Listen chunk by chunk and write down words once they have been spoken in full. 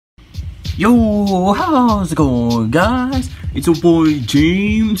Yo, how's it going, guys? It's your boy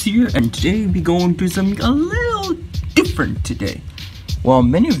James here, and today we're going to do something a little different today. While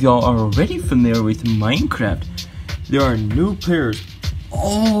many of y'all are already familiar with Minecraft, there are new players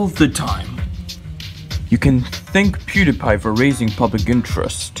all the time. You can thank PewDiePie for raising public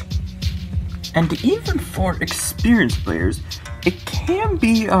interest. And even for experienced players, it can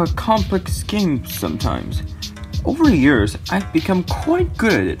be a complex game sometimes. Over the years, I've become quite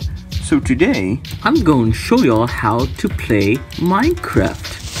good at it. So today, I'm going to show y'all how to play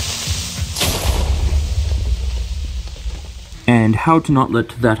Minecraft. And how to not let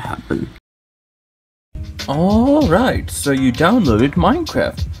that happen. Alright, so you downloaded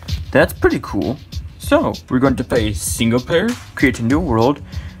Minecraft. That's pretty cool. So, we're going to play single player, create a new world,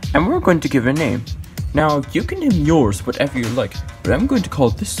 and we're going to give it a name. Now, you can name yours whatever you like, but I'm going to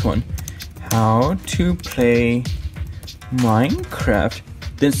call this one How to Play Minecraft.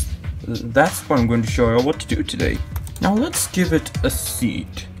 That's what I'm going to show you what to do today. Now let's give it a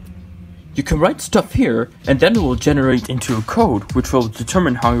seed. You can write stuff here, and then it will generate into a code which will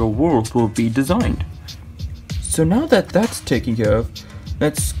determine how your world will be designed. So now that that's taken care of,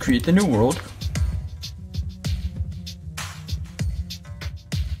 let's create the new world.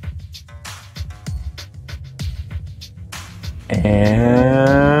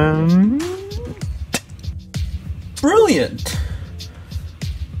 And brilliant!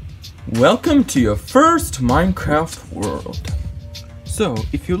 Welcome to your first Minecraft world. So,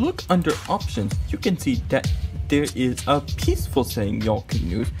 if you look under options, you can see that there is a peaceful setting y'all can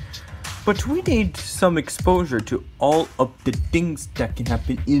use, but we need some exposure to all of the things that can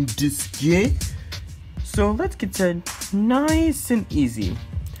happen in this game. So let's get started nice and easy.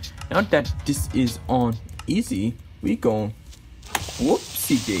 Now that this is on easy, we go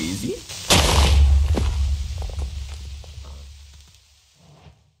whoopsie daisy.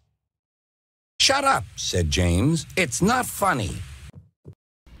 Shut up, said James. It's not funny.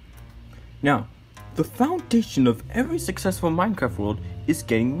 Now, the foundation of every successful Minecraft world is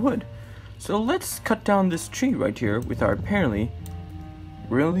getting wood. So let's cut down this tree right here with our apparently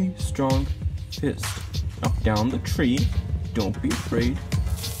really strong fist. Knock down the tree. Don't be afraid.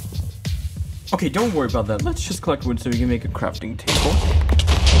 Okay, don't worry about that. Let's just collect wood so we can make a crafting table.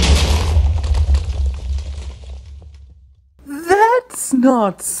 That's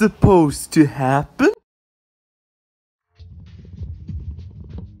not supposed to happen.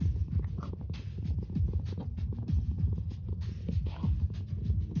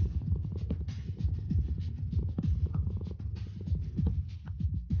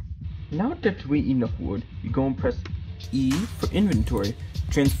 Now that we enough wood, you go and press E for inventory.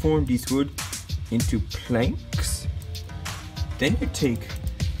 Transform these wood into planks. Then you take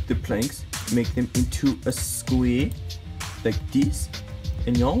the planks, make them into a square like this,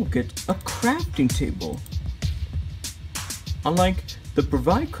 and y'all get a crafting table. Unlike the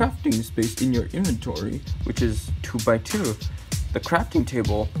provide crafting space in your inventory, which is 2x2, the crafting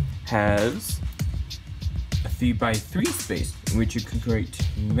table has a 3x3 space in which you can create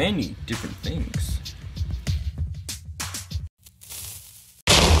many different things.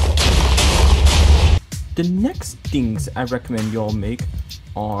 The next things I recommend y'all make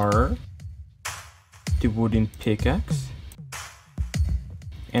are the wooden pickaxe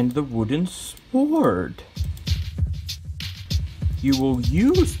and the wooden sword. You will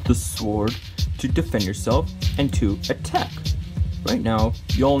use the sword to defend yourself and to attack. Right now,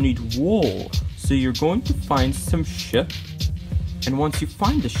 y'all need wool, so you're going to find some ship, and once you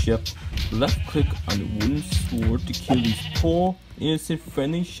find the ship, left click on the wooden sword to kill these poor, innocent,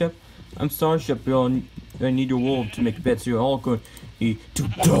 friendly ship. I'm sorry, ship, y'all. I need your wool to make a bed, so you're all going to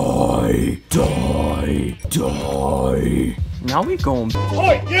die. Now we're going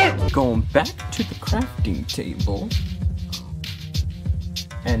back to the crafting table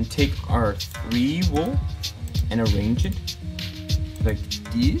and take our 3 wool and arrange it like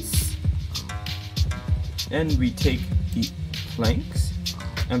this. And we take the planks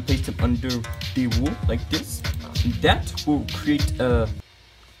and place them under the wool like this. And that will create a...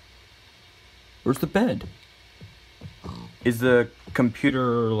 Where's the bed? Is the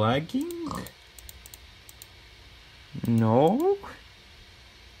computer lagging? No?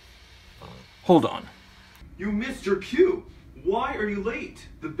 Hold on. You missed your cue. Why are you late?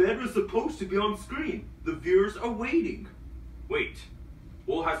 The bed was supposed to be on screen. The viewers are waiting. Wait.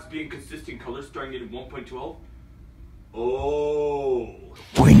 Wool has to be in consistent colors starting at 1.12? Oh.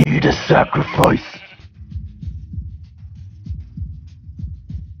 We need a sacrifice.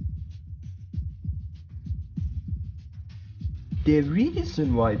 The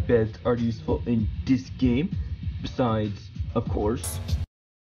reason why beds are useful in this game, besides, of course,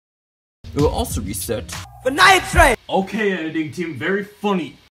 It will also reset. Okay, editing team, very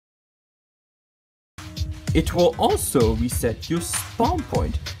funny. It will also reset your spawn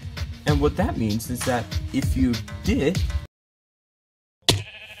point. And what that means is that if you did,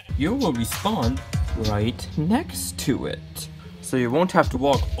 you will respawn right next to it. So you won't have to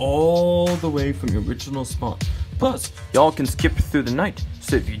walk all the way from your original spawn. Plus, y'all can skip through the night.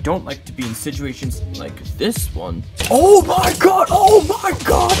 So if you don't like to be in situations like this one. Oh my god! Oh my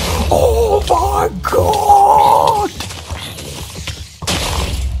god! Oh my god!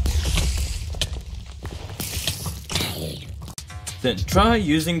 Then try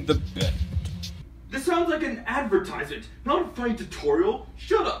using the bed. This sounds like an advertisement, not a funny tutorial.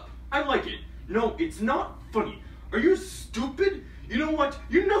 Shut up. I like it. No, it's not funny. Are you stupid? You know what?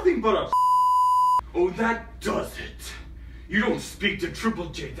 You're nothing but a Oh, that does it. You don't speak to Triple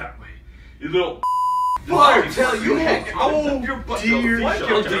J that way. You little I tell you, heck, oh, dear.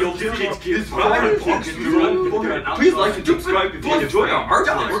 Please like and subscribe if you enjoy our art.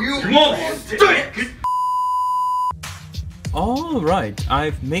 You won't stink! Alright,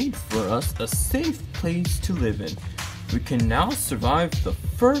 I've made for us a safe place to live in. We can now survive the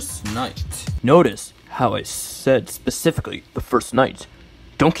first night. Notice how I said specifically the first night.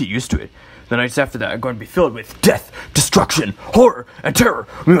 Don't get used to it. The nights after that are going to be filled with death, destruction, horror, and terror.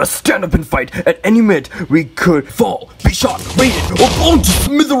 We must stand up and fight. At any minute, we could fall, be shot, raided, or blown to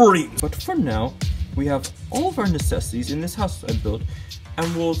smithereens. But for now, we have all of our necessities in this house I built,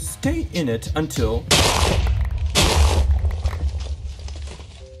 and we'll stay in it until...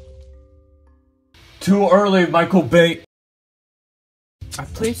 Too early, Michael Bay. I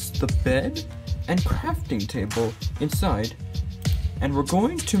placed the bed and crafting table inside, and we're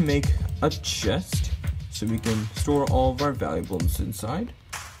going to make a chest so we can store all of our valuables inside.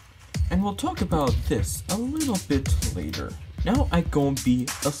 And we'll talk about this a little bit later. Now I gonna be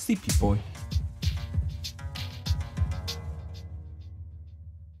a sleepy boy.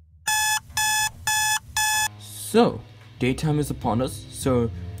 So, daytime is upon us,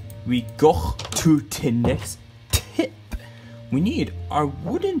 so we go to the next tip. We need our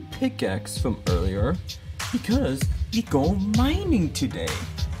wooden pickaxe from earlier because we go mining today.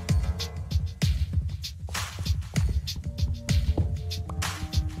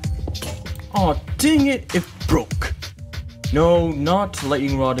 Aw, dang it, it broke. No, not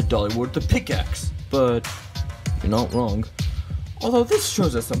lightning rod at Dollywood, the pickaxe. But you're not wrong. Although this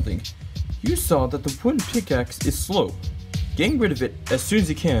shows us something. You saw that the wooden pickaxe is slow. Getting rid of it as soon as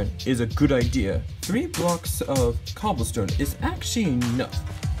you can is a good idea. 3 blocks of cobblestone is actually enough.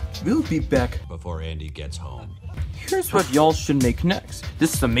 We'll be back Before Andy gets home. Here's what y'all should make next.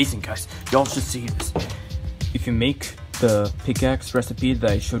 This is amazing, guys. Y'all should see this. If you make the pickaxe recipe that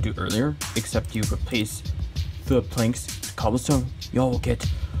I showed you earlier, except you replace the planks with cobblestone, y'all will get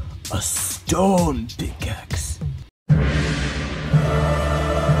a stone pickaxe.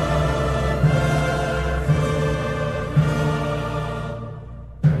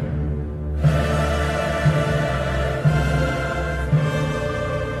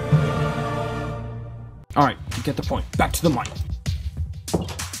 Alright, you get the point. Back to the mine.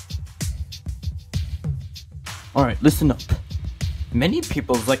 Alright, listen up. Many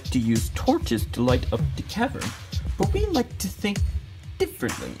people like to use torches to light up the cavern, but we like to think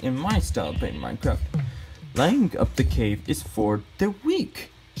differently in my style of playing Minecraft. Lighting up the cave is for the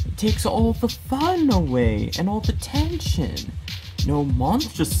weak. It takes all the fun away and all the tension. No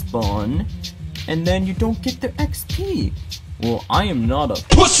monsters spawn, and then you don't get the XP. Well, I am not a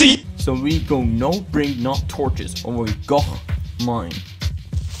pussy, so we go no bring not torches, or we go mine.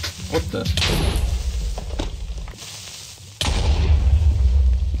 What the?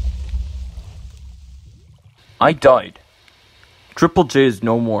 I died. Triple J is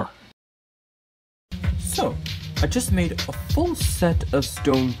no more. So, I just made a full set of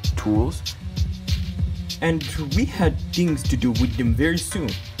stone tools, and we had things to do with them very soon.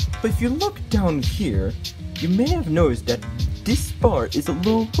 But if you look down here, you may have noticed that this bar is a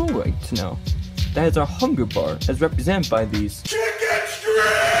little low right now. That is our hunger bar, as represented by these chicken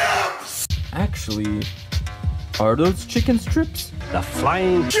strips! Actually, are those chicken strips? The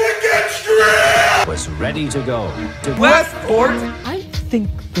flying Chicken strip! was ready to go. Westport! I think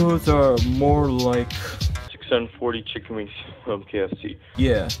those are more like 640 chicken wings from KFC.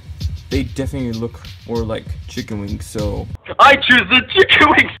 Yeah, they definitely look more like chicken wings, so... I choose the chicken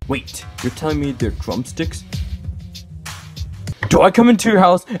wings! Wait, you're telling me they're drumsticks? Do I come into your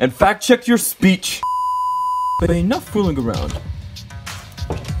house and fact check your speech? But enough fooling around.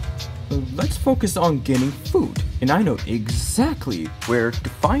 Let's focus on getting food, and I know exactly where to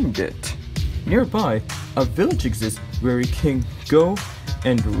find it. Nearby, a village exists where we can go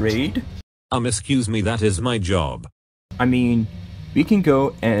and raid Excuse me, that is my job. I mean, we can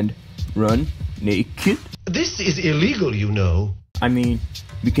go and run naked. This is illegal, you know. I mean,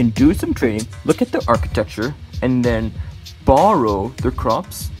 we can do some trading, look at the architecture, and then borrow their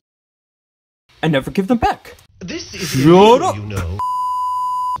crops and never give them back. This is Shut illegal, up. you know.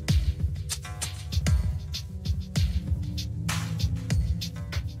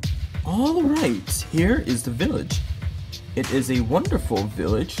 Alright, here is the village. It is a wonderful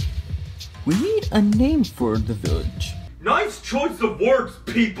village. We need a name for the village. Nice choice of words,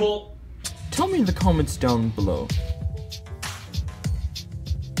 people! Tell me in the comments down below.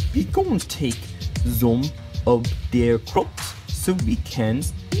 We gonna take some of their crops so we can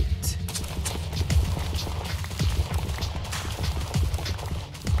eat.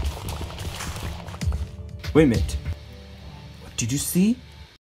 Wait a minute. What did you see?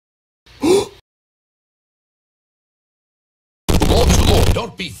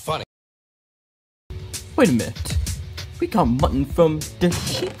 Don't be funny. Wait a minute. We got mutton from the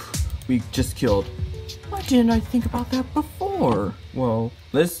sheep we just killed. Why didn't I think about that before? Well,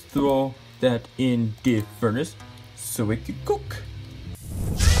 let's throw that in the furnace so it can cook.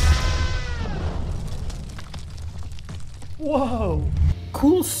 Whoa.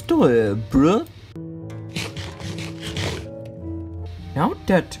 Cool story, bruh. Now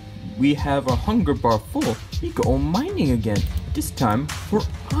that we have our hunger bar full, we go mining again. This time for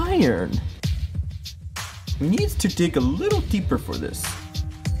iron. We need to dig a little deeper for this.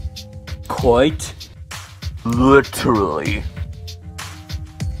 Quite literally.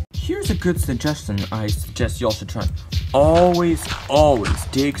 Here's a good suggestion I suggest y'all should try. Always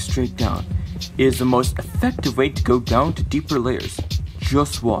dig straight down. It is the most effective way to go down to deeper layers.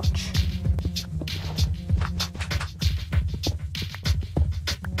 Just watch.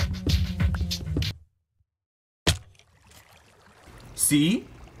 See?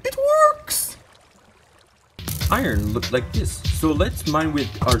 It works! Iron looked like this, so let's mine with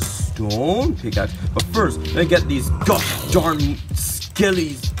our stone pickaxe. But first, let's get these gosh darn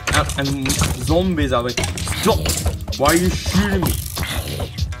skellies out and zombies out of it. Stop! Why are you shooting me?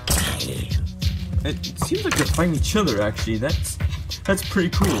 It seems like they're fighting each other actually. That's pretty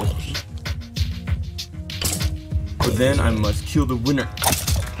cool. But then I must kill the winner.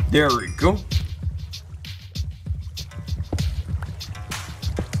 There we go.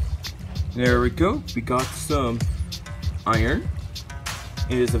 There we go, we got some iron.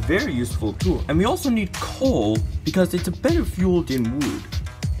 It is a very useful tool. And we also need coal because it's a better fuel than wood.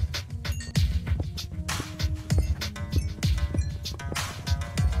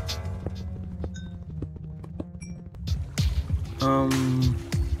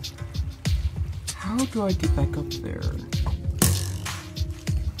 How do I get back up there?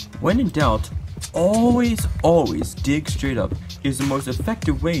 When in doubt, always dig straight up. Is the most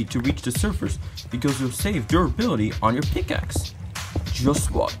effective way to reach the surface because you'll save durability on your pickaxe.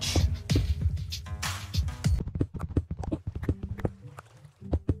 Just watch.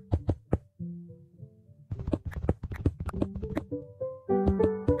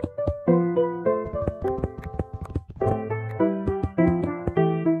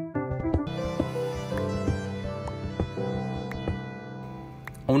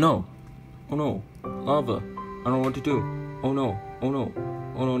 Oh no. Oh no. Lava. I don't know what to do. Oh no, oh no,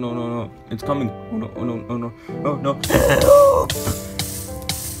 oh no, no, no, no, it's coming. Oh no, oh no, oh no, oh no.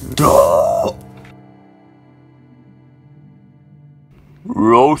 No!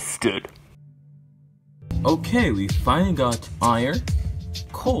 Roasted. Okay, we finally got iron,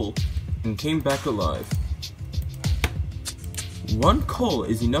 coal, and came back alive. 1 coal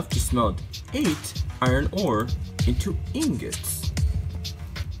is enough to smelt 8 iron ore into ingots.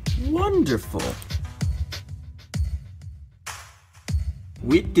 Wonderful.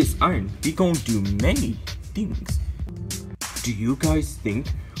 With this iron, we gonna do many things. Do you guys think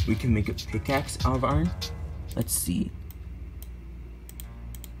we can make a pickaxe out of iron? Let's see.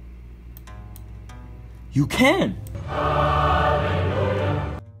 You can!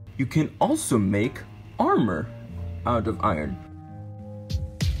 You can also make armor out of iron.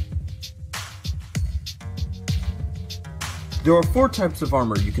 There are 4 types of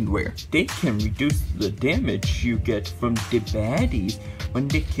armor you can wear. They can reduce the damage you get from the baddies when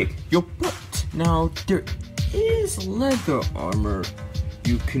they kick your butt. Now, there is leather armor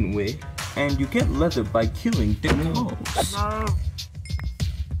you can wear, and you get leather by killing the cows.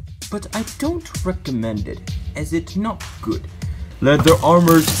 But I don't recommend it, as it's not good. Leather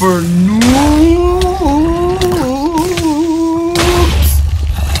armor's for noobs!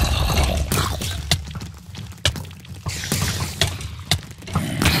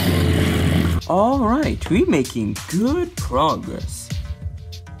 Alright, we're making good progress.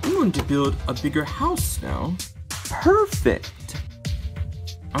 going to build a bigger house now. Perfect!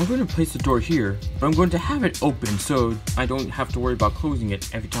 I'm going to place the door here, but I'm going to have it open so I don't have to worry about closing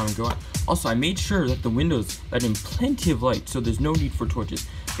it every time I go out. Also, I made sure that the windows let in plenty of light, so there's no need for torches.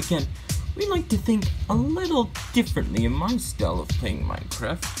 Again, we like to think a little differently in my style of playing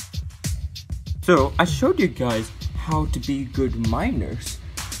Minecraft. So, I showed you guys how to be good miners,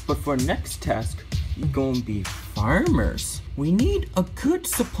 but for our next task, we're going to be farmers. We need a good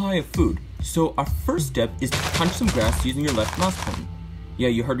supply of food, so our first step is to punch some grass using your left mouse button. Yeah,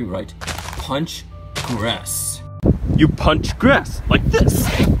 you heard me right. Punch grass. You punch grass like this.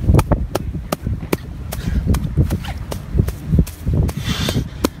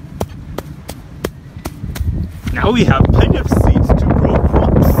 Now we have plenty of seeds to grow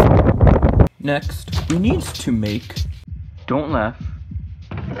crops. Next, we need to make, don't laugh,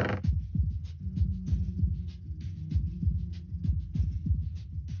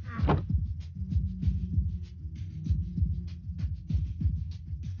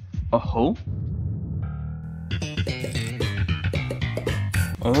 a hole?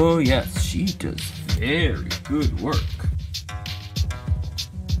 Oh yes, she does very good work.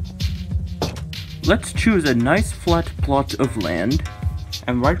 Let's choose a nice flat plot of land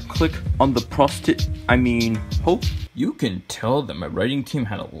and right click on the hole. You can tell that my writing team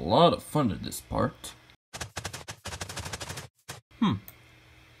had a lot of fun at this part.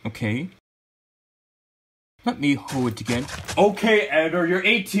 Okay. Let me hoe it again. Okay, editor, you're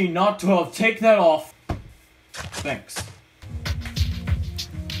 18, not 12. Take that off. Thanks.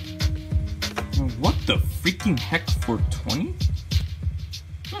 What the freaking heck, 420?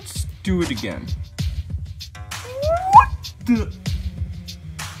 Let's do it again. What the?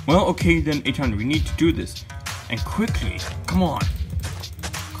 Well, okay then, 800, we need to do this. And quickly. Come on.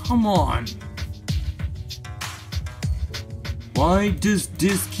 Come on. Why does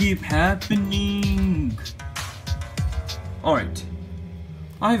this keep happening? Alright,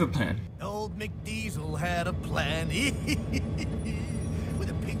 I have a plan. Old McDiesel had a plan.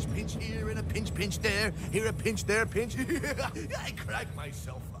 With a pinch here and a pinch there. Here a pinch, there a pinch. I cracked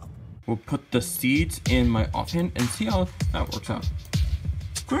myself up. We'll put the seeds in my offhand and see how that works out.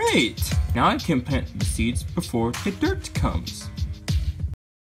 Great! Now I can plant the seeds before the dirt comes.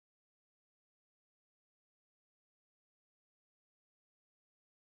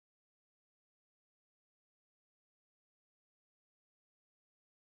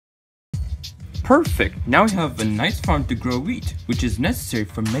 Perfect! Now we have a nice farm to grow wheat, which is necessary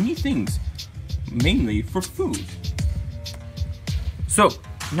for many things, mainly for food. So,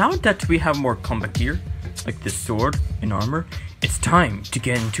 now that we have more combat gear, like this sword and armor, it's time to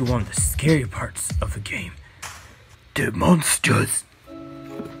get into one of the scary parts of the game. The monsters!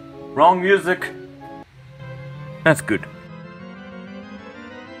 Wrong music! That's good.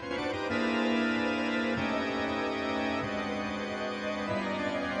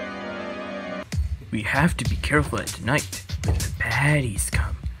 We have to be careful at night when the baddies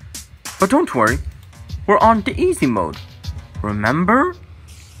come. But don't worry, we're on the easy mode. Remember?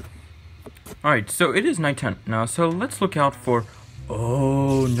 Alright, so it is nighttime now, so let's look out for...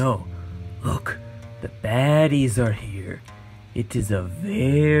 Oh no, look, the baddies are here. It is a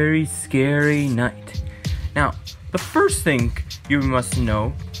very scary night. Now, the first thing you must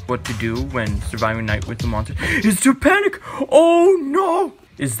know what to do when surviving night with the monster is to panic! Oh no!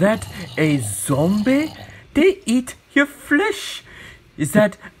 Is that a zombie? They eat your flesh. Is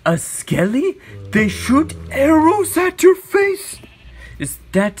that a skelly? They shoot arrows at your face. Is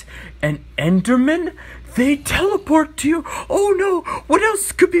that an enderman? They teleport to you. Oh no, what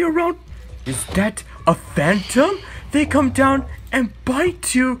else could be around? Is that a phantom? They come down and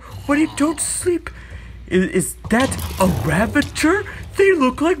bite you when you don't sleep. Is that a ravager? They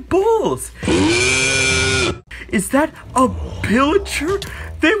look like bulls. Is that a pillager?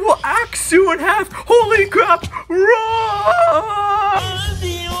 They will axe you in half. Holy crap! Run!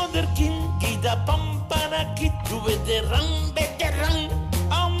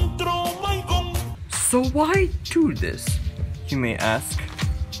 So why do this, you may ask?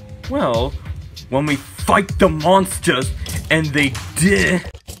 Well, when we fight the monsters, and they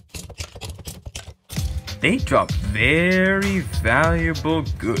drop very valuable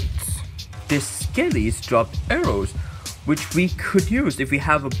goods. The skellies drop arrows, which we could use if we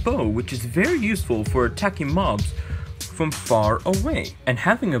have a bow, which is very useful for attacking mobs from far away. And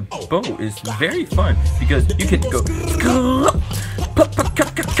having a bow is very fun because you can go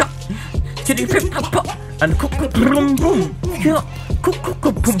and boom boom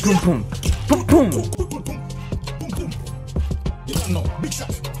boom boom boom boom. No, big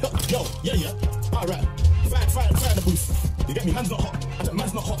shot. Yo, yeah. Alright. Fire the booth. You get me? Man's not hot.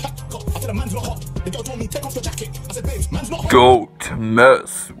 Man's not hot. Don't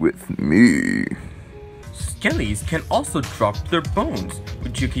mess with me. Skellies can also drop their bones,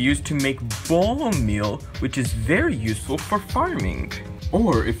 which you can use to make bone meal, which is very useful for farming.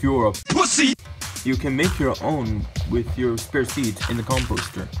 Or if you're a pussy, you can make your own with your spare seeds in the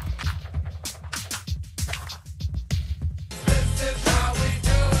composter.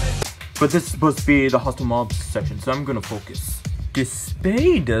 But this is supposed to be the hostile mobs section, so I'm gonna focus. The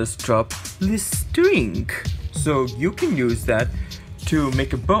spade does drop the string, so you can use that to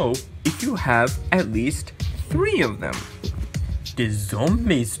make a bow if you have at least 3 of them. The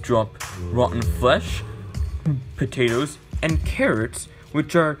zombies drop rotten flesh, potatoes, and carrots,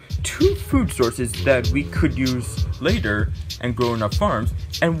 which are 2 food sources that we could use later and grow in our farms,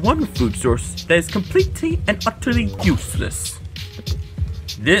 and 1 food source that is completely and utterly useless.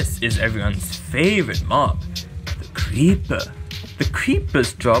 This is everyone's favorite mob, the creeper. The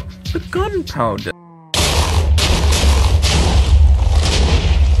creepers drop the gunpowder.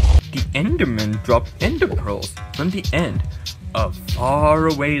 The endermen drop ender pearls from the end of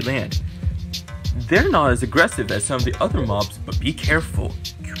faraway land. They're not as aggressive as some of the other mobs, but be careful.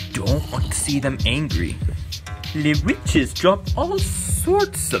 You don't want to see them angry. The witches drop all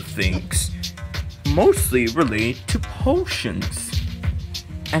sorts of things, mostly related to potions.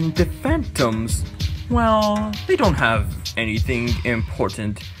 And the phantoms, well, they don't have anything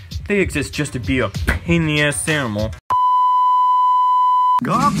important. They exist just to be a pain in the ass animal.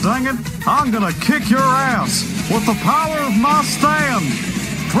 God dang it, I'm gonna kick your ass with the power of my stand.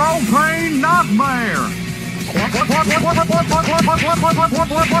 Propane Nightmare.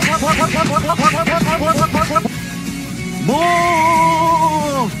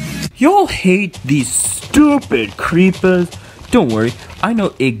 Y'all hate these stupid creepers. Don't worry, I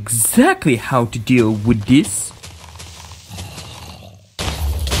know exactly how to deal with this.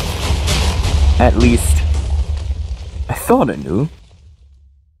 At least, I thought I knew.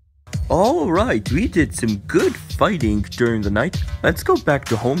 Alright, we did some good fighting during the night. Let's go back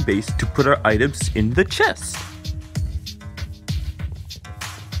to home base to put our items in the chest.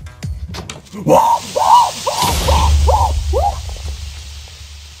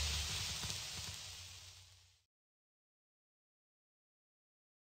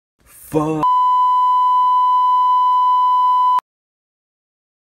 Fuck.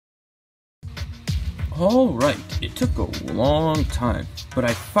 Alright, it took a long time, but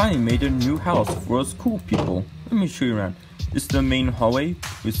I finally made a new house for us cool people. Let me show you around. This is the main hallway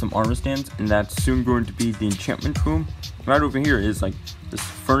with some armor stands, and that's soon going to be the enchantment room. Right over here is like this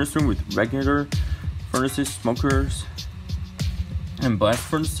furnace room with regular furnaces, smokers, and blast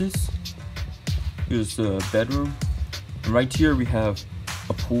furnaces. Here's the bedroom. And right here we have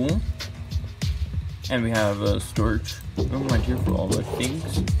a pool, and we have a storage room right here for all the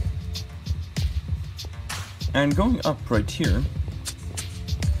things. And going up right here,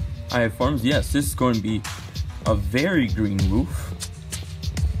 I have farms. Yes, this is going to be a very green roof.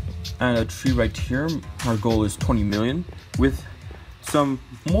 And a tree right here. Our goal is 20 million with some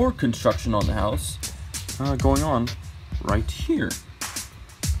more construction on the house going on right here.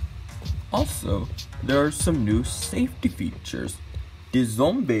 Also, there are some new safety features. The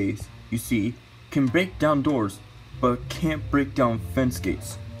zombies, you see, can break down doors, but can't break down fence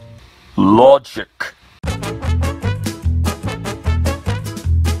gates. Logic.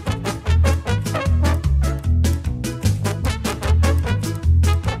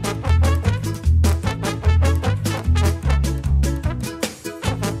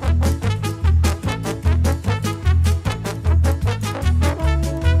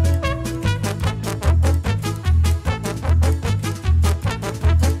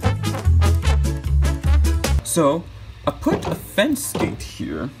 So, I put a fence gate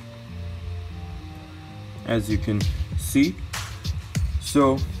here, as you can see,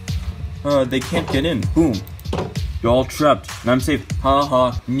 so they can't get in. Boom. You're all trapped, and I'm safe. Ha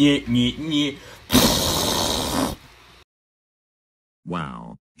ha, nye, nye, nye.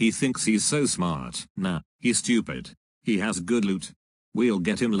 Wow, he thinks he's so smart. Nah, he's stupid. He has good loot. We'll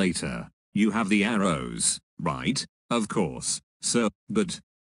get him later. You have the arrows, right? Of course. So, but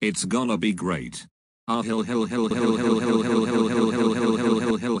it's gonna be great.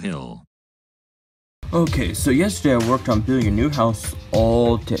 Okay, so yesterday I worked on building a new house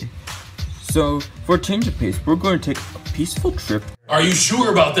all day. So, for a change of pace, we're going to take a peaceful trip. Are you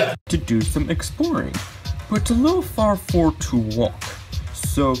sure about that? To do some exploring. But it's a little far for to walk.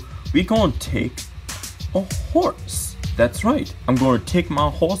 So, we're going to take a horse. That's right, I'm going to take my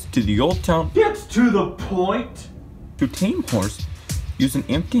horse to the old town. Get to the point! To tame horse, use an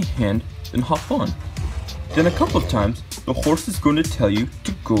empty hand, then hop on. Then a couple of times, the horse is going to tell you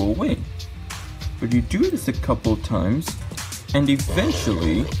to go away. But you do this a couple times, and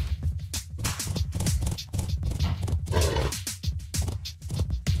eventually...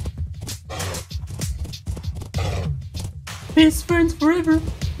 Best friends forever!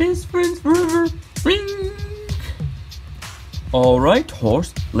 Best friends forever! Ring! Alright,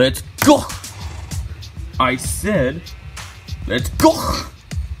 horse, let's go! I said, let's go!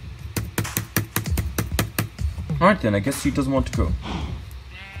 Alright then, I guess he doesn't want to go.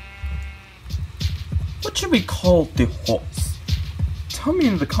 What should we call the horse? Tell me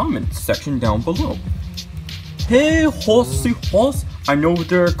in the comments section down below. Hey horsey horse, I know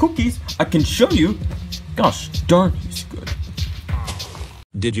there are cookies, I can show you. Gosh darn, he's good.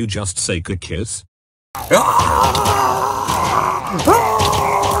 Did you just say cookies? I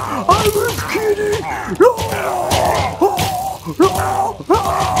was kidding!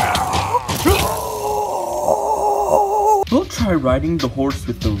 We'll try riding the horse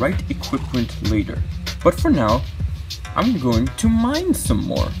with the right equipment later. But for now, I'm going to mine some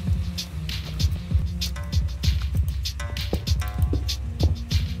more.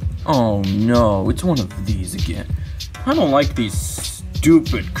 Oh no, it's one of these again. I don't like these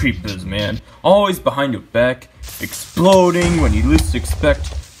stupid creepers, man. Always behind your back, exploding when you least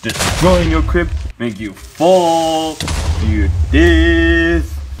expect, destroying your crib, make you fall to your death.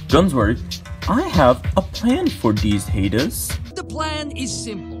 Don't worry, I have a plan for these haters. The plan is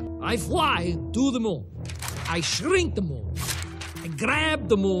simple. I fly to the moon. I shrink the moon. I grab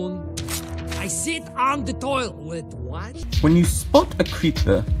the moon. I sit on the toilet. What? When you spot a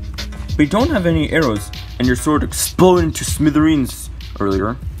creeper, but you don't have any arrows, and your sword exploded into smithereens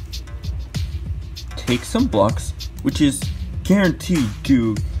earlier, take some blocks, which is guaranteed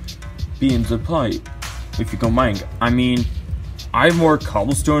to be in supply if you go mining. I mean, I have more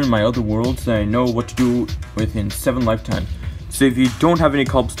cobblestone in my other worlds than I know what to do with in 7 lifetimes. So if you don't have any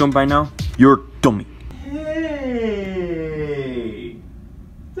cobblestone by now, you're a dummy. Hey,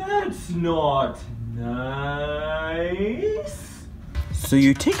 that's not nice. So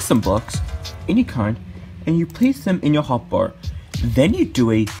you take some blocks, any kind, and you place them in your hotbar. Then you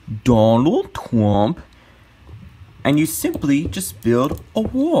do a Donald Trump, and you simply just build a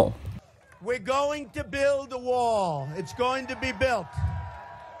wall. We're going to build a wall. It's going to be built.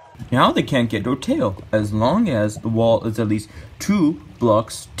 Now they can't get your tail, as long as the wall is at least 2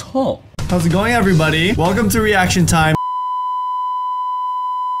 blocks tall. How's it going, everybody? Welcome to reaction time.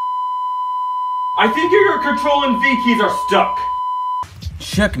 I think your control and V keys are stuck.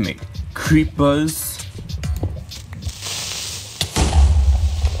 Checkmate, creepers.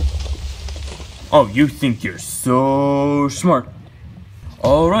 Oh, you think you're so smart.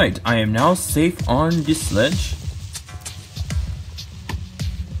 Alright, I am now safe on this sledge.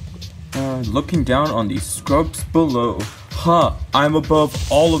 Looking down on the scrubs below. Ha! I'm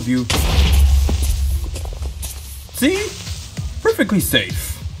above all of you. See? Perfectly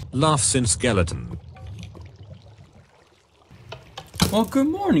safe. Laughs in skeleton. Well, good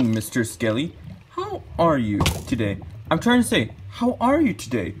morning, Mr. Skelly. How are you today? I'm trying to say, how are you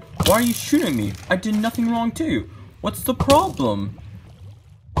today? Why are you shooting me? I did nothing wrong to you. What's the problem?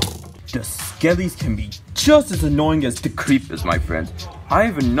 The Skellies can be just as annoying as the creepers, my friends. I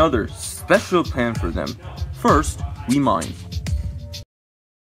have another special plan for them. First, we mine.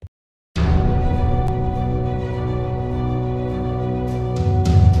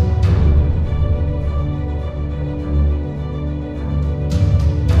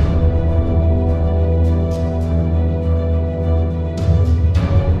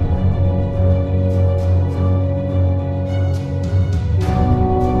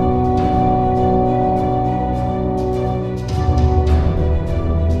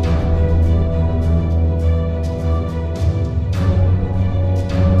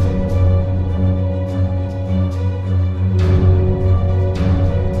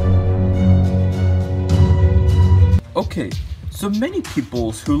 Okay, so many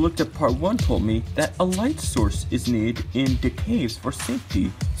people who looked at part 1 told me that a light source is needed in the caves for safety,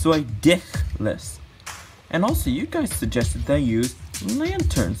 so I did less. And also you guys suggested that I use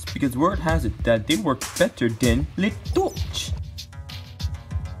lanterns, because word has it that they work better than lit torch.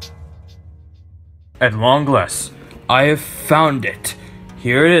 At long last, I have found it.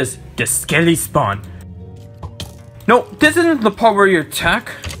 Here it is, the Skelly spawn. No, this isn't the part where you attack.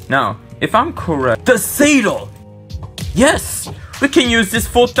 Now, if I'm correct, the saddle! Yes! We can use this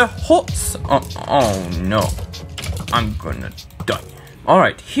for the horse! Oh no. I'm gonna die.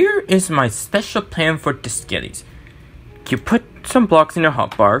 Alright, here is my special plan for the Skellies. You put some blocks in your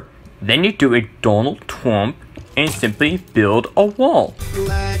hotbar, then you do a Donald Trump, and simply build a wall.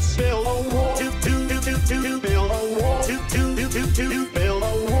 Let's build a wall. Build a wall. Build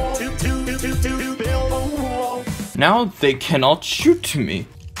a wall. Now they cannot shoot me.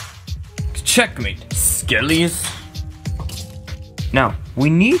 Checkmate, skellies. Now, we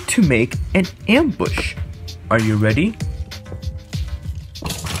need to make an ambush. Are you ready?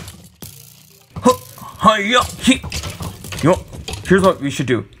 Here's what we should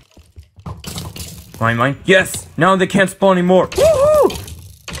do. Mine. Yes! Now they can't spawn anymore. Woohoo!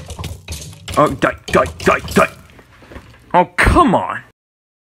 Oh, die. Oh, come on.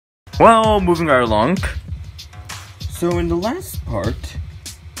 Well, moving right along. So in the last part,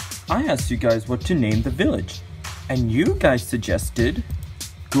 I asked you guys what to name the village. And you guys suggested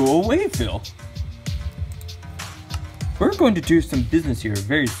Go Awayville. We're going to do some business here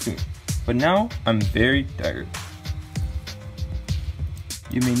very soon. But now, I'm very tired.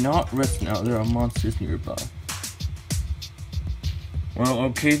 You may not rest now, there are monsters nearby. Well,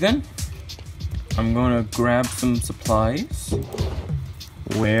 okay then. I'm gonna grab some supplies.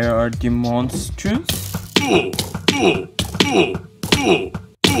 Where are the monsters?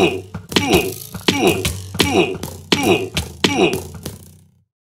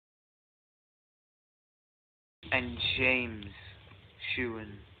 And James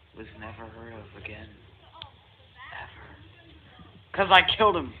Shuin was never heard of again. Ever. 'Cause I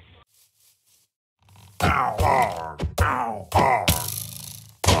killed him.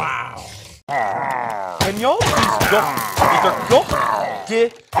 Can y'all please either go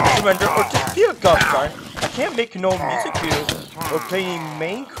surrender or just be a godsend? I can't make no music videos or play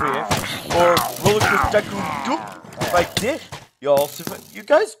Minecraft or roller coaster tycoon like this. Y'all, you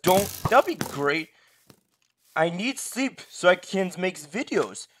guys don't. That'd be great. I need sleep so I can make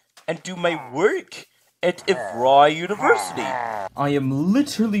videos and do my work at Evry University. I am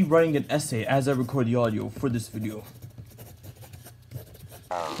literally writing an essay as I record the audio for this video.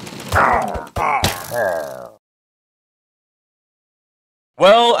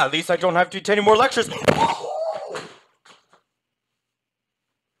 Well, at least I don't have to attend any more lectures.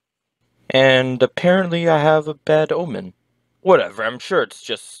 And apparently I have a bad omen. Whatever, I'm sure it's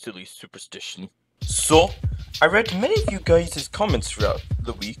just silly superstition. So, I read many of you guys' comments throughout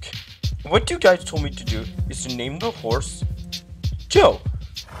the week. What you guys told me to do is to name the horse Joe.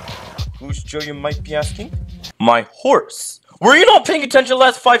 Who's Joe, you might be asking? My horse. Were you not paying attention the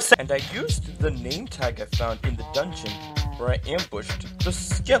last 5 seconds? And I used the name tag I found in the dungeon where I ambushed the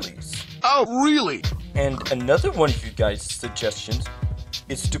skellies. Oh, really? And another one of you guys' suggestions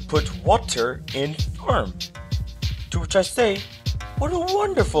is to put water in farm. To which I say, what a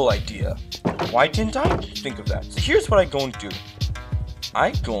wonderful idea. Why didn't I think of that? So here's what I go and do.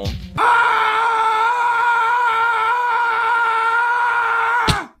 I go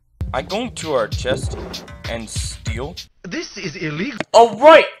into our chest and steal. This is illegal.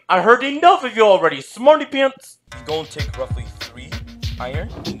 Alright, I heard enough of you already, smarty pants! You go and take roughly 3 iron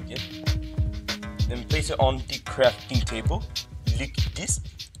ingot, then place it on the crafting table, like this,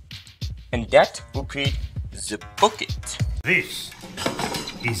 and that will create the bucket. This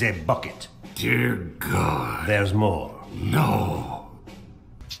is a bucket. Dear God. There's more. No.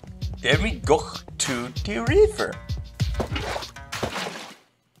 Then we go to the river.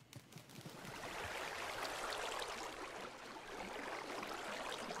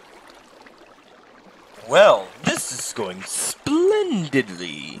 Well, this is going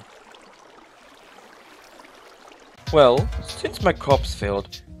splendidly. Well, since my crops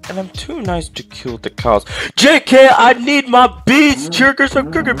failed, and I'm too nice to kill the cows. JK, I need my beef chickens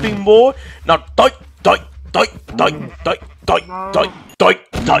and cooking being more. Now, die.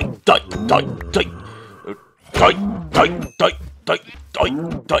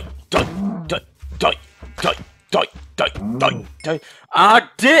 I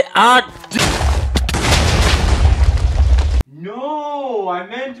did. No, I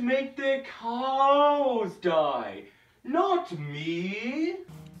meant to make the cows die, not me.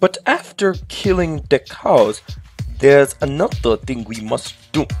 But after killing the cows, there's another thing we must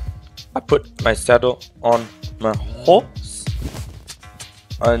do. I put my saddle on my horse,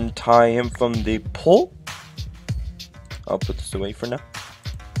 untie him from the pole. I'll put this away for now.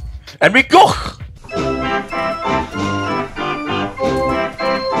 And we go!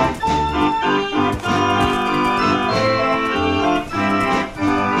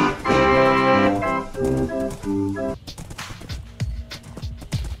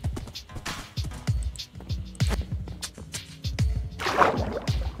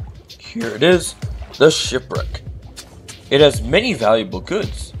 Here it is, the shipwreck. It has many valuable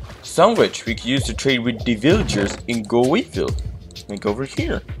goods, some of which we can use to trade with the villagers in Go Awayville. Like over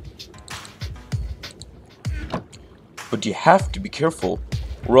here. But you have to be careful,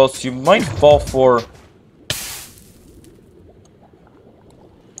 or else you might fall for...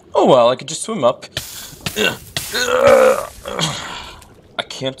 Oh well, I could just swim up. I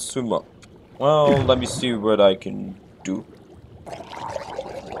can't swim up. Well, let me see what I can do.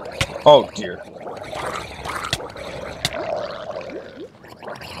 Oh dear.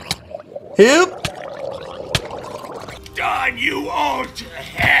 Help! Done you all to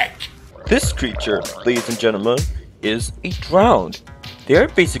heck! This creature, ladies and gentlemen, is a drowned. They're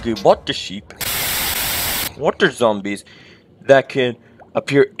basically water sheep, water zombies that can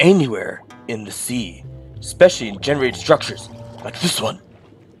appear anywhere in the sea, especially in generated structures like this one.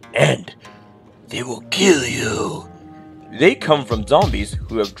 And they will kill you. They come from zombies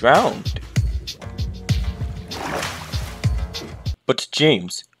who have drowned. But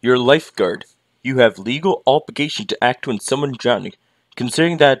James, you're a lifeguard. You have legal obligation to act when someone drowning.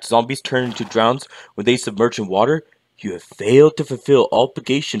 Considering that zombies turn into drowns when they submerge in water, you have failed to fulfill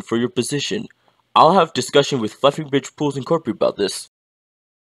obligation for your position. I'll have discussion with Fluffy Bridge Pools Incorporated about this.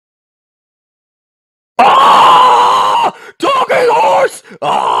 Ah! Talking horse!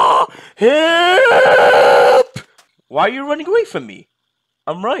 Ah! Help! Why are you running away from me?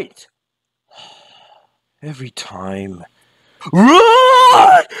 I'm right. Every time.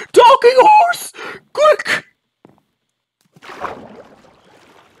 Run! Talking horse! Quick!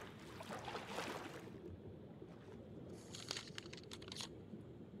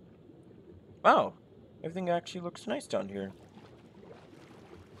 Wow, everything actually looks nice down here.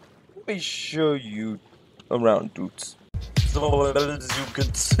 Let me show you around, dudes. So as you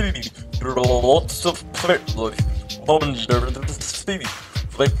can see, there are lots of plant life under the sea.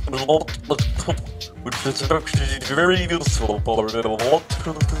 Like which is actually very useful for the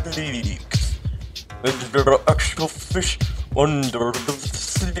water leaks. And there are actual fish under the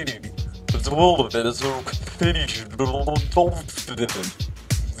sea, as well as a fish dolphin.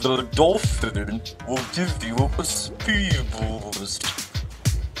 The dolphin will give you a speed boost.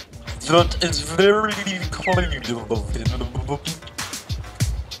 That is very kind of him.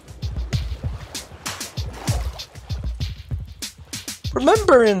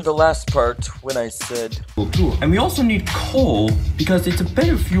 Remember in the last part when I said too, and we also need coal because it's a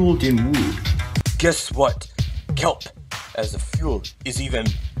better fuel than wood. Guess what? Kelp as a fuel is even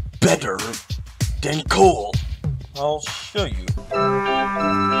better than coal. I'll show you.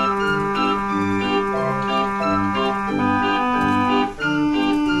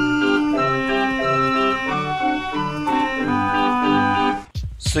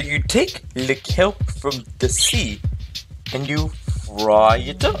 So you take the kelp from the sea and you fry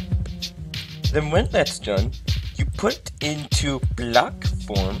it up. Then when that's done, you put it into block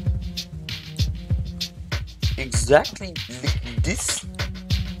form, exactly like this,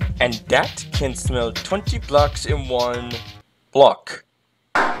 and that can smell 20 blocks in one block.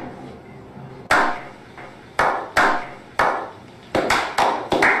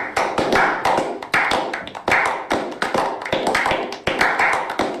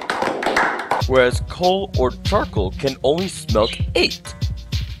 Whereas coal or charcoal can only smelt 8.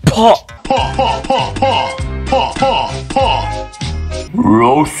 Pop! Pop, pop, pop, pop, pop, pop, pop.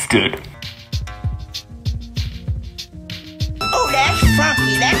 Roasted. Oh, that's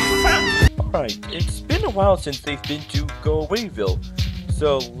funky, that's funky. Alright, it's been a while since they've been to Go Awayville,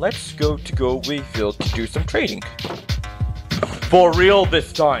 so let's go to Go Awayville to do some trading. For real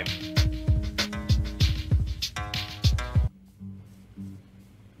this time.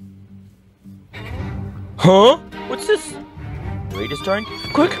 Huh? What's this? Raid is starting?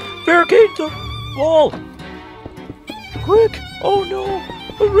 Quick! Barricade the wall! Quick! Oh no!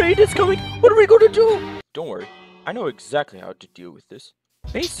 A raid is coming! What are we going to do? Don't worry. I know exactly how to deal with this.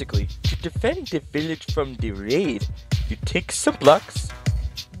 Basically, to defend the village from the raid, you take some blocks.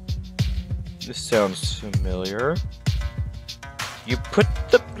 This sounds familiar. You put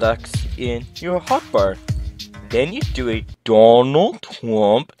the blocks in your hotbar. Then you do a Donald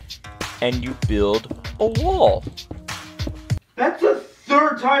Trump and you build a wall. That's the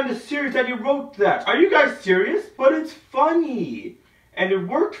third time this series that you wrote that. Are you guys serious? But it's funny. And it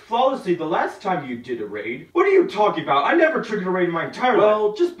worked flawlessly the last time you did a raid. What are you talking about? I never triggered a raid in my entire life.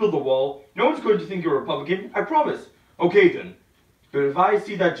 Well, just build a wall. No one's going to think you're a Republican, I promise. Okay then. But if I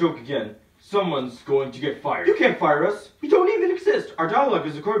see that joke again, someone's going to get fired. You can't fire us. We don't even exist. Our dialogue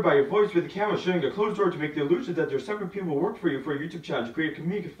is recorded by your voice with the camera showing a closed door to make the illusion that there's separate people who work for you for a YouTube channel to create a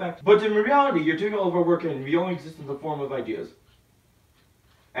comedic effect. But in reality, you're doing all of our work and we only exist in the form of ideas.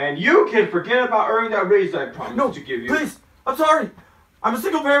 And you can forget about earning that raise I promised to give you. Please, I'm sorry. I'm a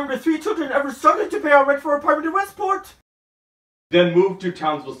single parent with 3 children ever struggling to pay our rent for an apartment in Westport. Then move to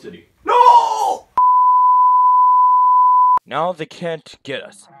Townsville City. No! Now they can't get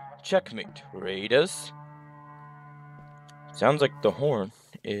us. Checkmate, raid us. Sounds like the horn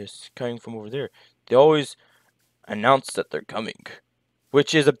is coming from over there. They always announce that they're coming.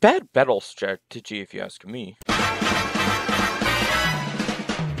 Which is a bad battle strategy if you ask me.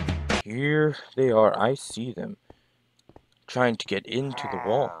 Here they are, I see them. Trying to get into the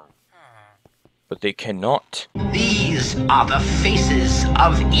wall. But they cannot. These are the faces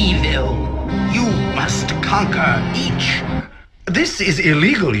of evil. You must conquer each. This is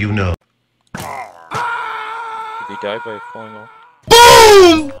illegal, you know. Did they die by falling off?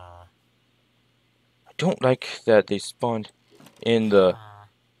 BOOM! I don't like that they spawned in the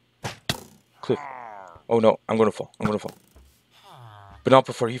cliff. Oh no, I'm gonna fall. I'm gonna fall. But not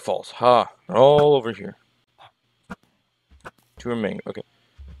before he falls. Ha! They're all over here. 2 remain. Okay.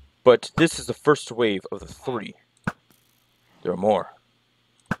 But this is the first wave of the 3. There are more.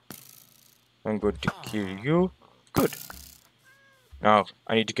 I'm going to kill you. Good. Now,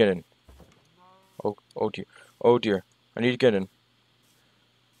 I need to get in. Oh dear. Oh dear. I need to get in.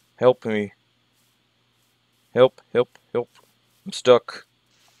 Help me. Help, help, help. I'm stuck.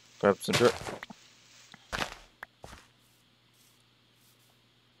 Grab some dirt.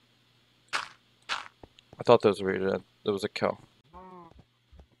 I thought that was rated. That was a cow.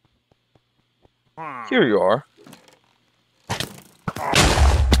 Here you are.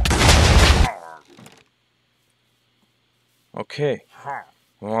 Okay.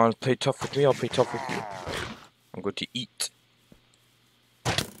 You want to play tough with me? I'll play tough with you. I'm going to eat.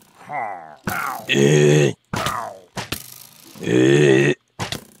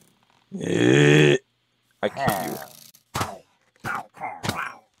 I kill you.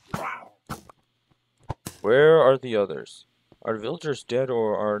 Where are the others? Are the villagers dead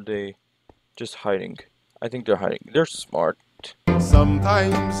or are they just hiding? I think they're hiding. They're smart.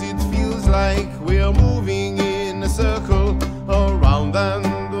 Sometimes it feels like we're moving in a circle, around and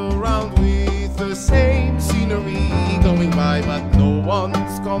around with the same scenery going by, but no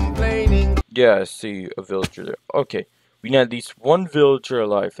one's complaining. Yeah, I see a villager there. Okay, we need at least one villager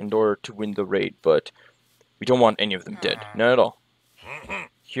alive in order to win the raid, but we don't want any of them dead. Not at all.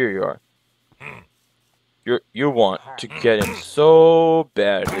 Here you are. You want to get in so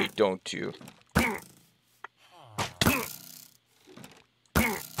badly, don't you?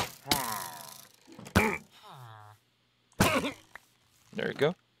 There you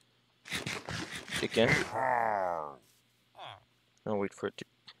go. Again. I'll wait for it to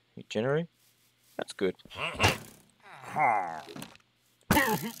regenerate. That's good.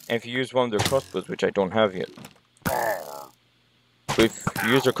 And if you use one of their crossbows, which I don't have yet. But if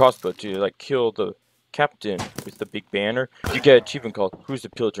you use your crossbow to like kill the captain with the big banner, you get an achievement called Who's the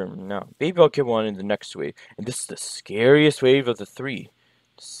Pilgrim Now? Maybe I'll get one in the next wave. And this is the scariest wave of the 3.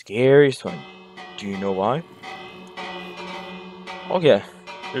 The scariest one. Do you know why? Oh yeah,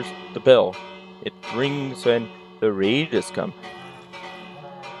 there's the bell. It rings when the raid has come.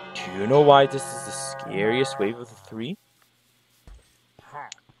 Do you know why this is the scariest wave of the 3?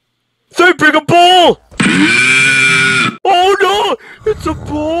 They bring a bull! Oh no! It's a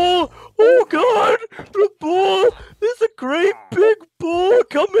bull! Oh god! The bull! There's a great big bull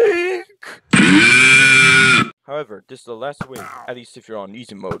coming! However, this is the last wave, at least if you're on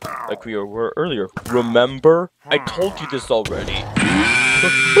easy mode, like we were earlier. Remember? I told you this already.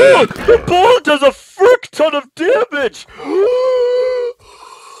 Oh, the bull does a frick ton of damage!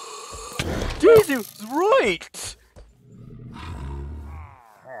 Daisy was right!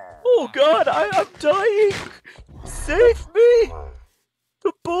 Oh god, I'm dying! Save me!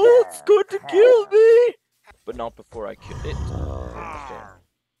 The bull's going to kill me! But not before I kill it.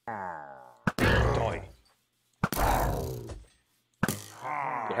 Die.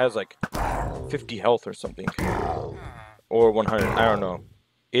 It has like 50 health or something. Or 100, I don't know.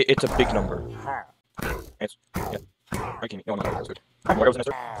 It's a big number. It's, yeah. I can, oh no, that's good.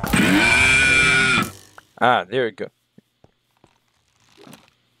 Ah, there we go.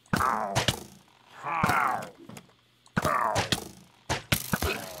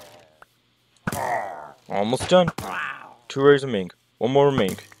 Almost done. 2 rays remaining. 1 more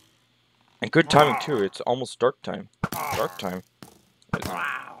remaining. And good timing too. It's almost dark time. Dark time. It's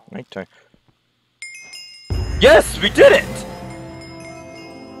night time. Yes, we did it!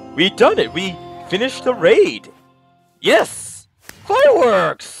 We done it. We finished the raid. Yes!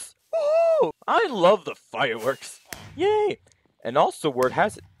 Fireworks! Woo! I love the fireworks. Yay! And also word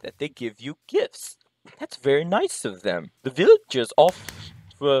has it that they give you gifts. That's very nice of them. The villagers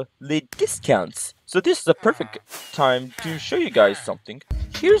offer discounts. So this is the perfect time to show you guys something.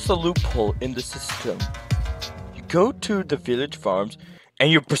 Here's a loophole in the system. You go to the village farms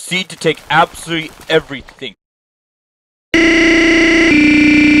and you proceed to take absolutely everything.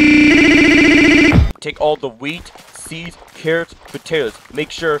 Take all the wheat, seeds, carrots, potatoes.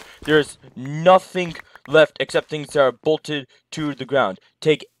 Make sure there's nothing left except things that are bolted to the ground.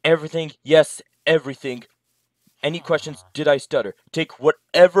 Take everything, yes, everything. Any questions? Did I stutter? Take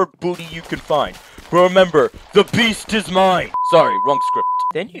whatever booty you can find. But remember, the beast is mine! Sorry, wrong script.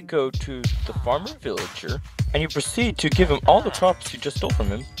 Then you go to the farmer villager, and you proceed to give him all the crops you just stole from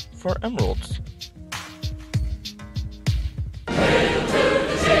him for emeralds.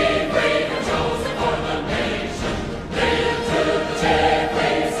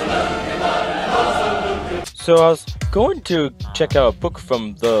 So I was going to check out a book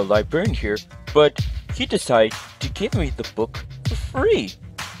from the librarian here, but he decided to give me the book for free.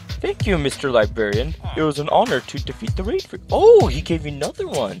 Thank you, Mr. Librarian. It was an honor to defeat the raid for— Oh, he gave me another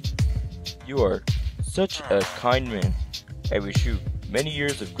one. You are such a kind man. I wish you many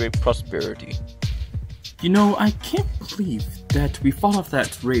years of great prosperity. You know, I can't believe that we fought off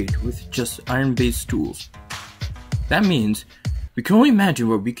that raid with just iron-based tools. That means we can only imagine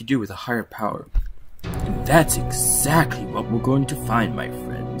what we could do with a higher power. And that's exactly what we're going to find, my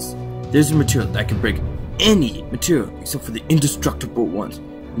friends. There's a material that can break any material except for the indestructible ones.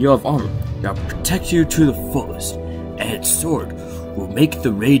 And you'll have armor that will protect you to the fullest. And its sword will make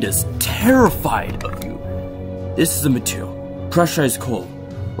the raiders terrified of you. This is a material, pressurized coal,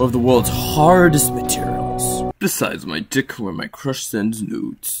 one of the world's hardest materials. Besides my dick where my crush sends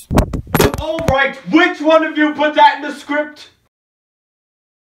nudes. Alright, which one of you put that in the script?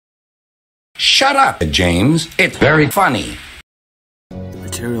 Shut up, James. It's very funny. The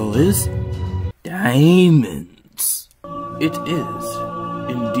material is diamonds. It is,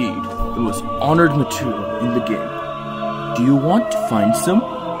 indeed, the most honored material in the game. Do you want to find some?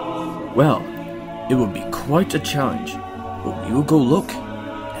 Well, it will be quite a challenge, but we will go look,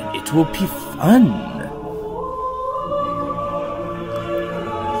 and it will be fun.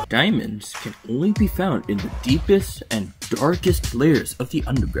 Diamonds can only be found in the deepest and darkest layers of the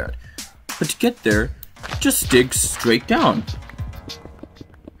underground. But to get there, just dig straight down.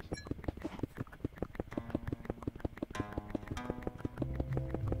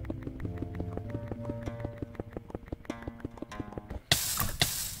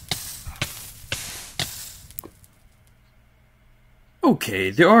 Okay,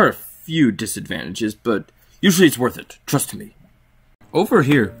 there are a few disadvantages, but usually it's worth it, trust me. Over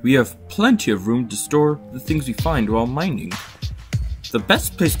here, we have plenty of room to store the things we find while mining. The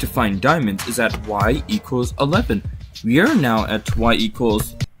best place to find diamonds is at y equals 11. We are now at y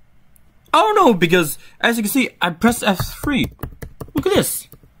equals... Oh no, because as you can see, I pressed F3. Look at this.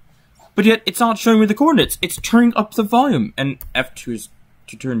 But yet, it's not showing me the coordinates. It's turning up the volume. And F2 is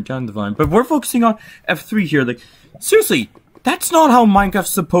to turn down the volume. But we're focusing on F3 here. Like, seriously, that's not how Minecraft's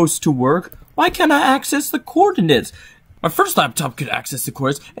supposed to work. Why can't I access the coordinates? My first laptop could access the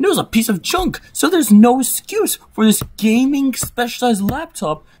coordinates, and it was a piece of junk, so there's no excuse for this gaming specialized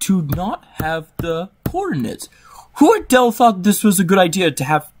laptop to not have the coordinates. Who at Dell thought this was a good idea to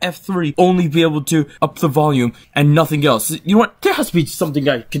have F3 only be able to up the volume and nothing else? You know what? There has to be something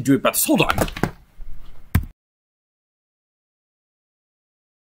I can do about this. Hold on.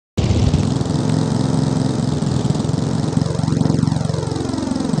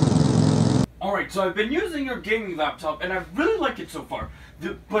 Alright, so I've been using your gaming laptop, and I really like it so far.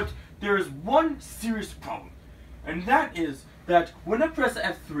 But there is one serious problem. And that is that when I press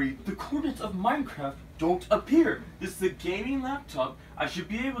F3, the coordinates of Minecraft don't appear. This is a gaming laptop. I should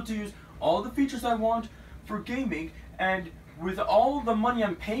be able to use all the features I want for gaming, and with all the money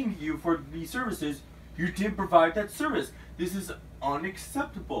I'm paying you for these services, you didn't provide that service. This is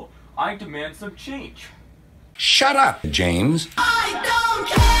unacceptable. I demand some change. Shut up, James. I don't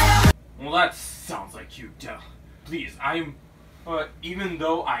care! Well, that sounds like you, Dell. Please, even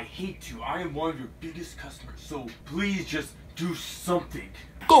though I hate you, I am one of your biggest customers, so please just do something.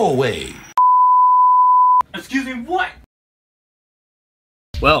 Go away. Excuse me, what?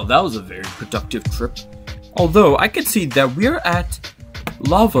 Well, that was a very productive trip. Although, I can see that we're at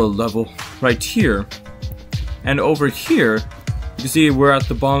lava level right here. And over here, you can see we're at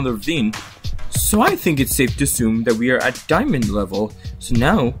the bottom of the ravine. So I think it's safe to assume that we are at diamond level. So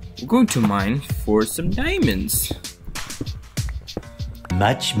now, we're going to mine for some diamonds.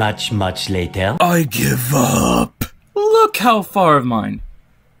 Much later. I give up. Look how far I've mined.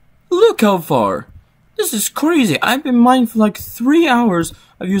 Look how far. This is crazy. I've been mining for like 3 hours.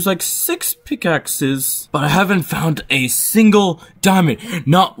 I've used like 6 pickaxes, but I haven't found a single diamond.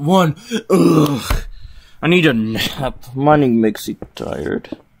 Not one. Ugh. I need a nap. Mining makes me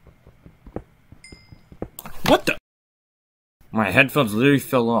tired. What the? My headphones literally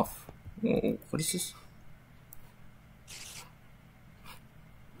fell off. Whoa, what is this?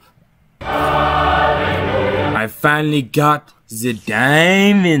 I finally got The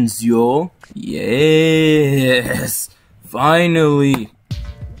diamonds, yo. Yes. Finally.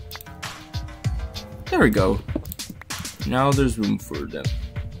 There we go. Now there's room for them.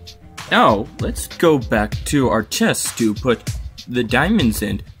 Now, let's go back to our chest to put the diamonds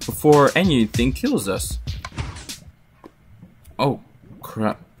in before anything kills us. Oh,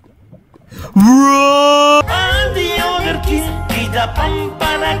 crap. Run!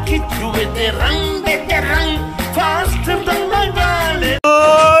 Faster than my wallet.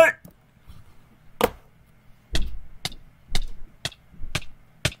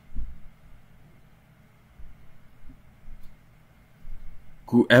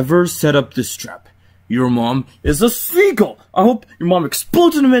 Whoever set up this trap, your mom is a seagull. I hope your mom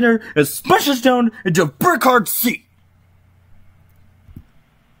explodes in a minute and smashes down into a brick-hard sea.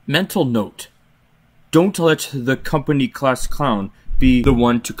 Mental note. Don't let the company class clown be the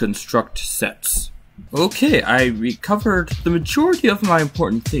one to construct sets. Okay, I recovered the majority of my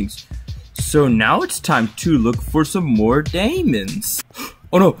important things. So now it's time to look for some more diamonds.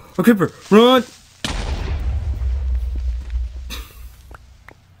 Oh no, a creeper, run!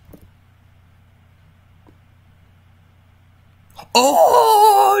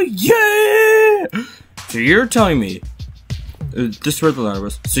 Oh, yeah! So you're telling me, this is where the ladder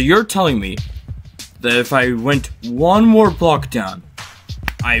was. So you're telling me that if I went one more block down,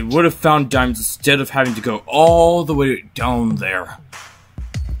 I would have found diamonds instead of having to go all the way down there.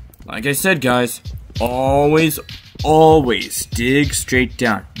 Like I said, guys, always dig straight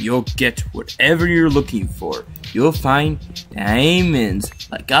down. You'll get whatever you're looking for. You'll find diamonds,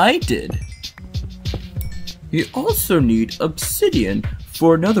 like I did. You also need obsidian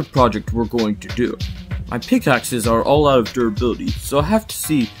for another project we're going to do. My pickaxes are all out of durability, so I have to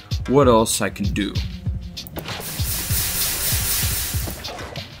see what else I can do.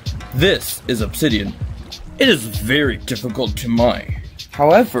 This is obsidian. It is very difficult to mine.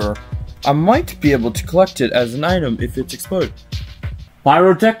 However, I might be able to collect it as an item if it's exploded.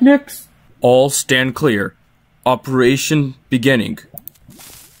 Pyrotechnics? All stand clear. Operation beginning.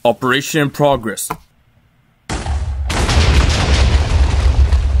 Operation in progress.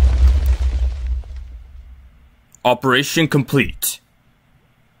 Operation complete.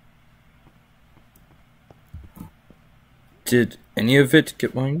 Did any of it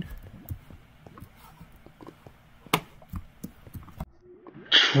get mined?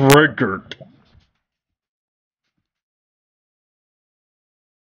 Triggered.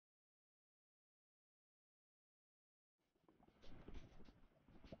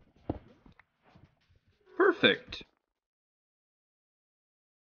 Perfect.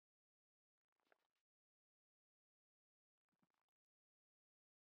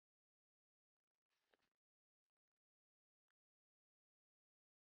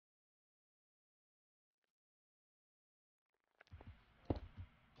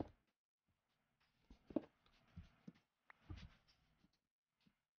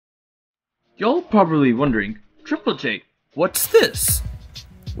 Y'all probably wondering, Triple J, what's this?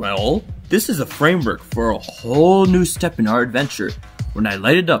 Well, this is a framework for a whole new step in our adventure. When I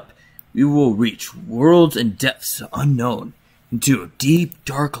light it up, we will reach worlds and depths unknown, into a deep,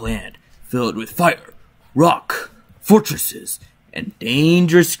 dark land filled with fire, rock, fortresses, and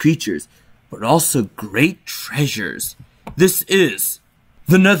dangerous creatures, but also great treasures. This is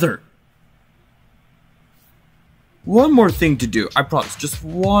the Nether. One more thing to do, I promise, just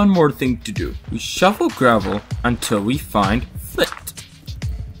one more thing to do. We shovel gravel until we find flint.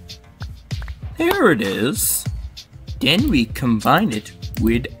 There it is. Then we combine it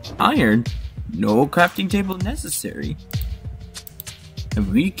with iron, no crafting table necessary.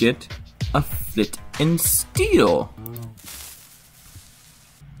 And we get a flint and steel.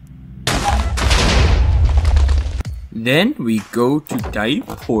 Then we go to dive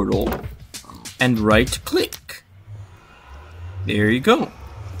portal and right click. There you go.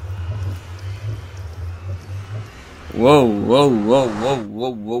 Whoa, whoa, whoa, whoa, whoa,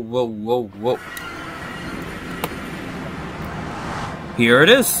 whoa, whoa, whoa, whoa. Here it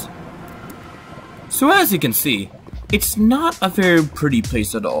is. So as you can see, it's not a very pretty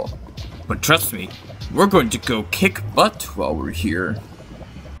place at all. But trust me, we're going to go kick butt while we're here.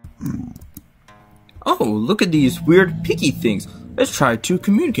 Oh, look at these weird piggy things. Let's try to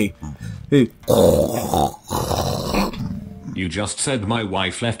communicate. Hey. You just said my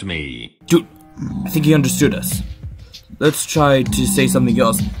wife left me. Dude, I think he understood us. Let's try to say something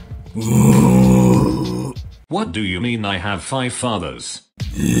else. What do you mean I have 5 fathers?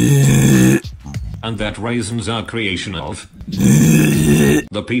 And that raisins are creation of?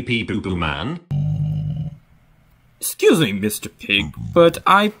 The pee-pee poo-poo man? Excuse me, Mr. Pig, but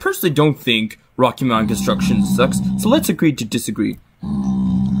I personally don't think Rocky Mountain construction sucks, so let's agree to disagree.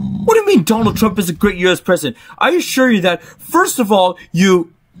 What do you mean Donald Trump is a great US president? I assure you that, first of all,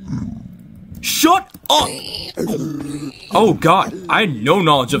 you... Shut up! Oh god, I had no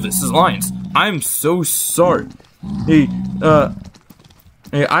knowledge of this alliance. I'm so sorry. Hey,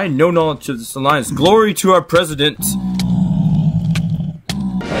 I had no knowledge of this alliance. Glory to our president!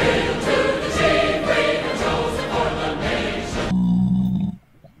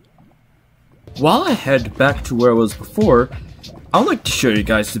 While I head back to where I was before, I'd like to show you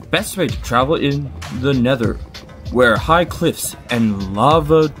guys the best way to travel in the Nether, where high cliffs and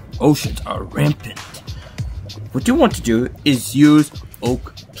lava oceans are rampant. What you want to do is use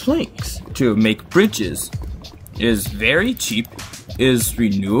oak planks to make bridges. It is very cheap, is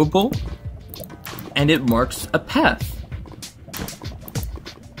renewable, and it marks a path.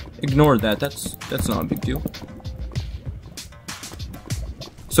 Ignore that, that's not a big deal.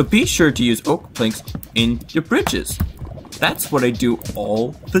 So be sure to use oak planks in your bridges. That's what I do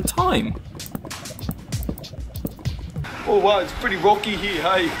all the time. Oh wow, it's pretty rocky here,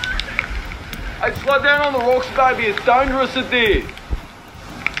 hey. Hey, slow down on the rocks, baby, it's dangerous in there.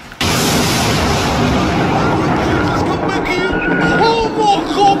 Oh my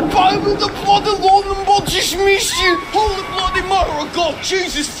god, baby, the bloody London bot just missed you. Holy bloody mother of God,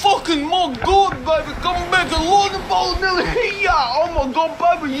 Jesus fucking my god, baby, come back, the London bot nearly hit ya. Oh my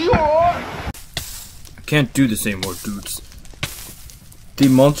god, baby, you alright? I can't do this anymore, dudes. The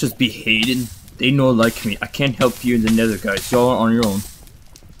monsters be hated. They no like me. I can't help you in the Nether, guys. Y'all are on your own.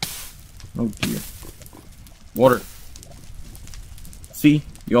 Oh dear. Water. See?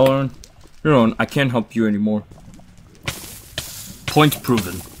 Y'all are on your own. I can't help you anymore. Point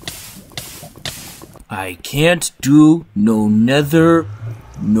proven. I can't do no Nether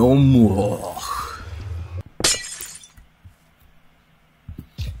no more.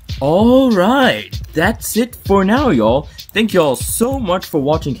 Alright, that's it for now, y'all. Thank y'all so much for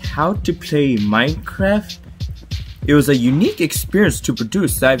watching how to play Minecraft. It was a unique experience to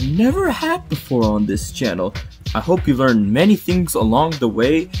produce that I've never had before on this channel. I hope you learned many things along the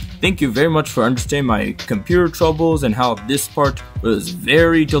way. Thank you very much for understanding my computer troubles and how this part was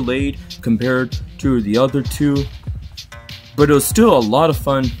very delayed compared to the other two. But it was still a lot of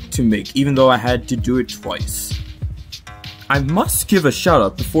fun to make, even though I had to do it twice. I must give a shout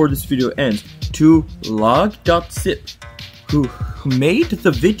out before this video ends to log.zip, who made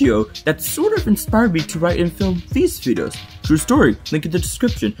the video that sort of inspired me to write and film these videos. True story, link in the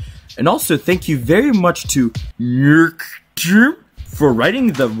description. And also thank you very much to Nerk for writing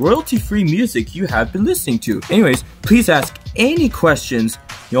the royalty-free music you have been listening to. Anyways, please ask any questions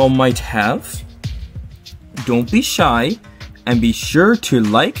y'all might have. Don't be shy, and be sure to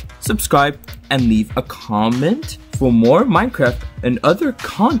like, subscribe, and leave a comment for more Minecraft and other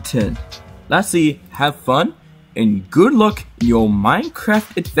content. Lastly, have fun and good luck in your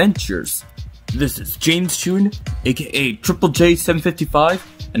Minecraft adventures. This is James Shun, aka Triple J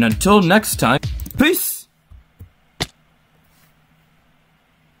 755, and until next time, peace!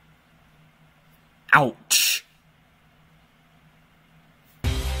 Ouch!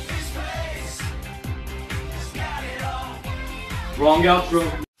 Wrong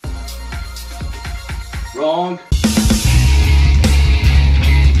outro. Wrong.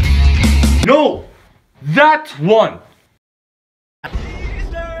 No! That one!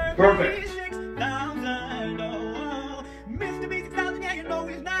 Perfect.